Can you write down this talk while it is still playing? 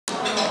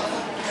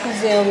Because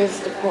they always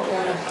the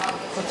Portland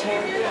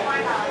Hotel.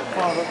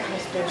 All the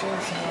press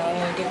pictures. And I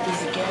want to get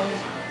these again.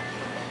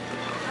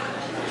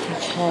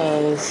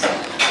 Because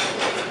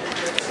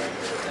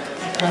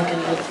I'm not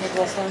going to get take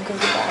less time because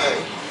of the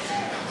battery.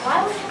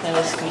 And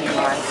this is going to be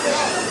mine.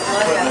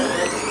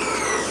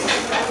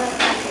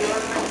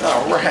 Oh,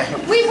 right.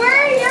 Wait, where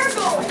are you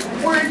going?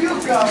 Where are you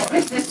going?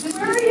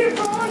 Where are you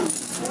going?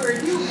 Where are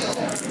you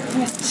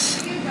going?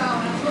 It's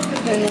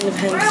an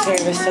independent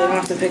service, so I don't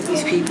have to pick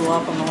these people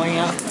up on the way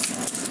up.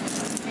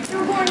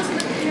 You're going to the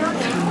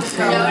airport.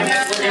 No,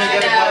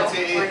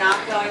 we're not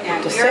going there.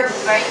 You're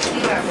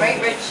bright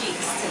red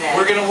cheeks today.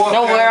 We're gonna walk.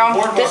 No, wear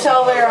them. This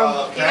all wear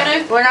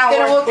them. We're not.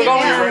 We're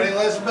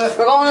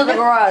going to the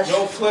garage.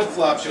 No flip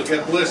flops. You'll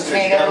get blisters.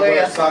 Okay, You gotta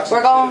wear socks.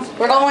 We're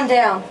going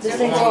down. This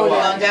thing's going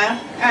down. down?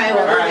 Alright,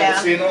 we'll All go right. down.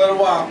 We'll see you in a little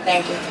while.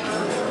 Thank you.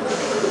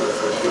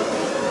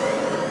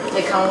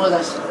 They come with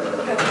us.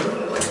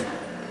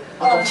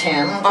 Uncle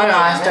Tim. Oh no,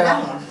 I have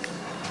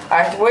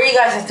to. Where you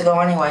guys have to go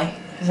anyway?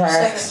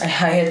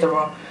 I hit the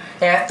wrong.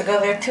 I have to go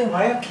there too.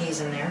 I have keys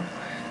in there.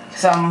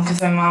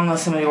 Because my mom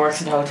knows somebody who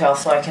works at the hotel,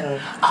 so I can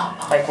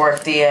like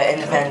work the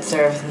independent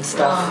service and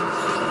stuff.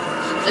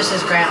 This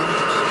is ground.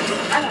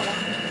 I don't know.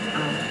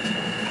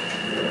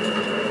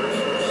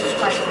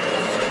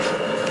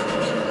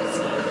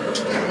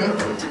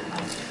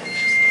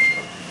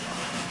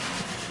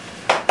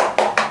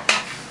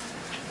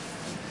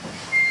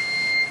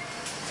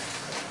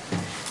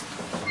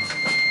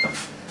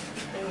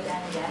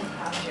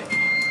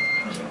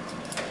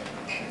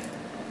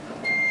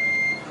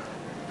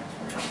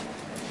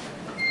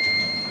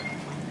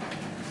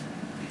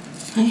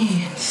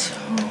 And so,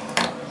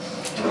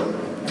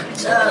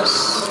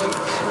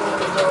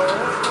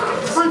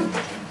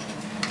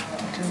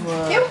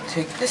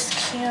 take this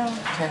cam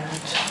and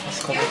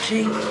let's go to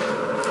G.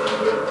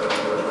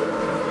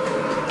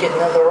 Get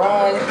another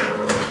ride.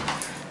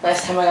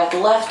 Last time I got the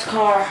left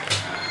car.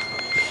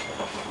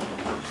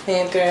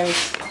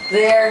 Lanterns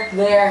there,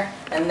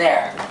 and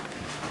there.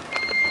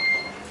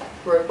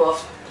 Rip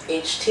off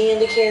HT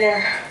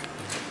indicator.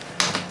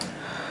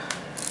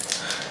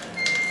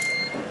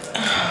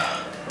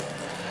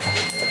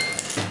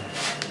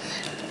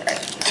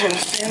 Turn the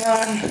fan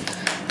on,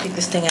 take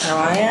this thing out of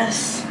IS,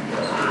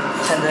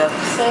 send it up to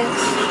 6.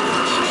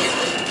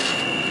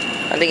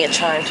 I think it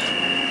chimed.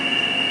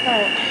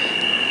 Alright.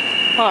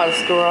 Oh,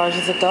 this garage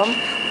is a dump.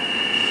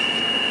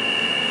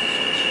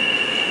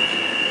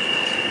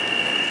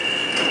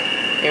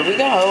 Here we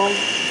go.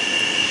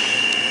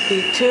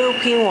 P2,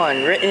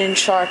 P1, written in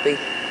Sharpie.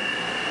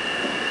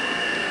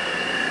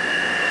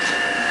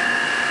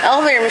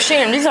 Elevator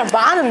machine, these are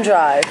bottom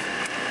drive.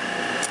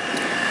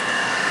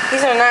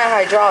 These are not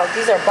hydraulic,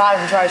 these are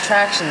bottom drive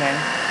traction then.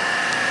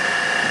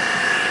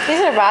 These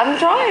are bottom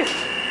drive.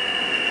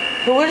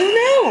 Who would have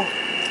known?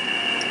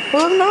 Who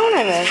would have known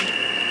I meant?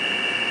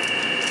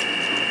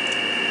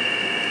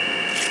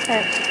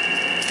 Alright.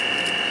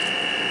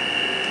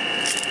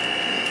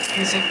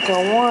 Here's EPCO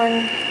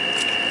 1.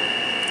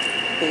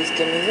 Please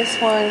give me this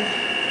one.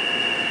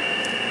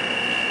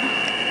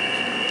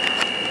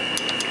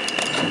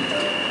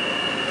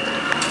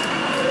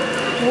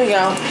 Here we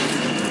go.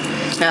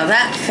 Now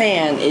that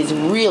fan is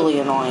really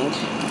annoying.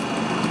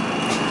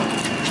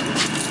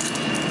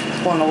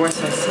 It's one of the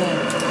worst I've seen.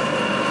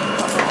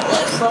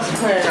 Let's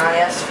put an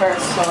IS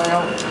first so I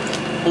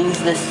don't lose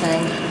this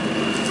thing.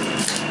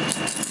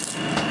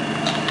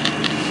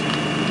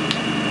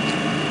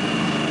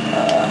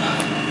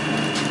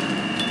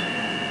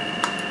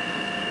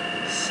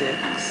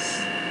 Six.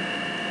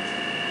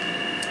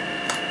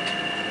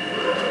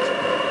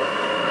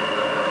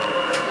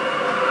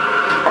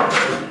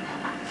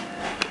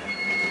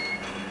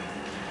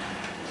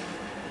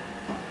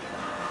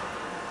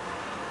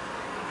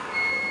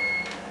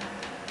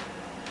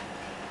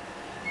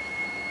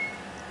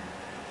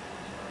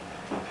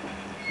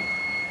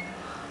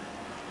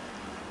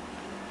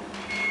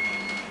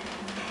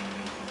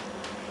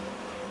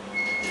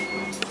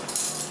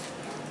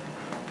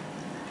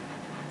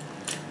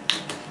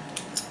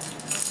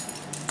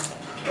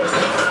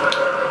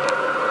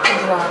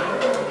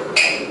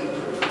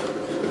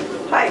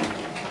 Hi.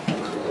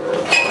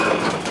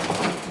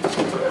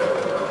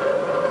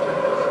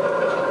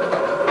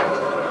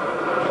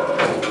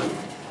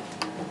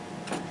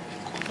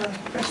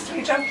 There's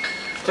 3 jump.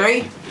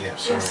 3? Yeah,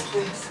 sorry. Yes,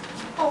 please.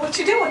 Oh, what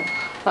you doing?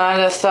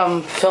 Just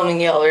filming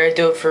the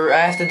elevator. I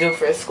have to do it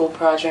for a school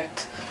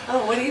project.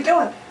 Oh, what are you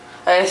doing?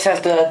 I just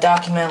have to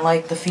document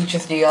like the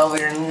features of the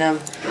elevator, and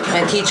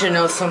my teacher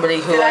knows somebody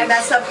who Did I like.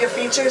 mess up your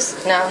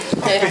features? No,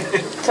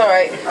 it's all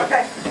right.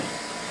 Okay.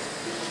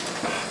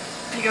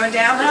 You going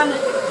down, hon?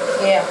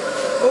 Yeah.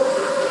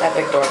 Oh. That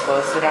big door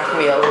closed. They're not gonna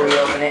be able to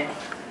reopen it.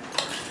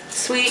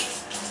 Sweet.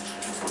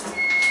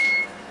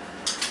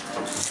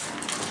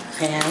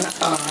 Fan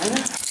on.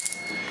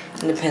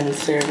 Independent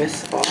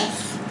service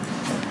off.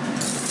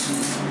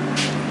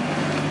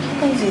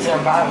 These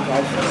are bottom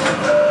drive.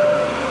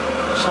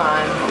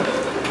 Shine.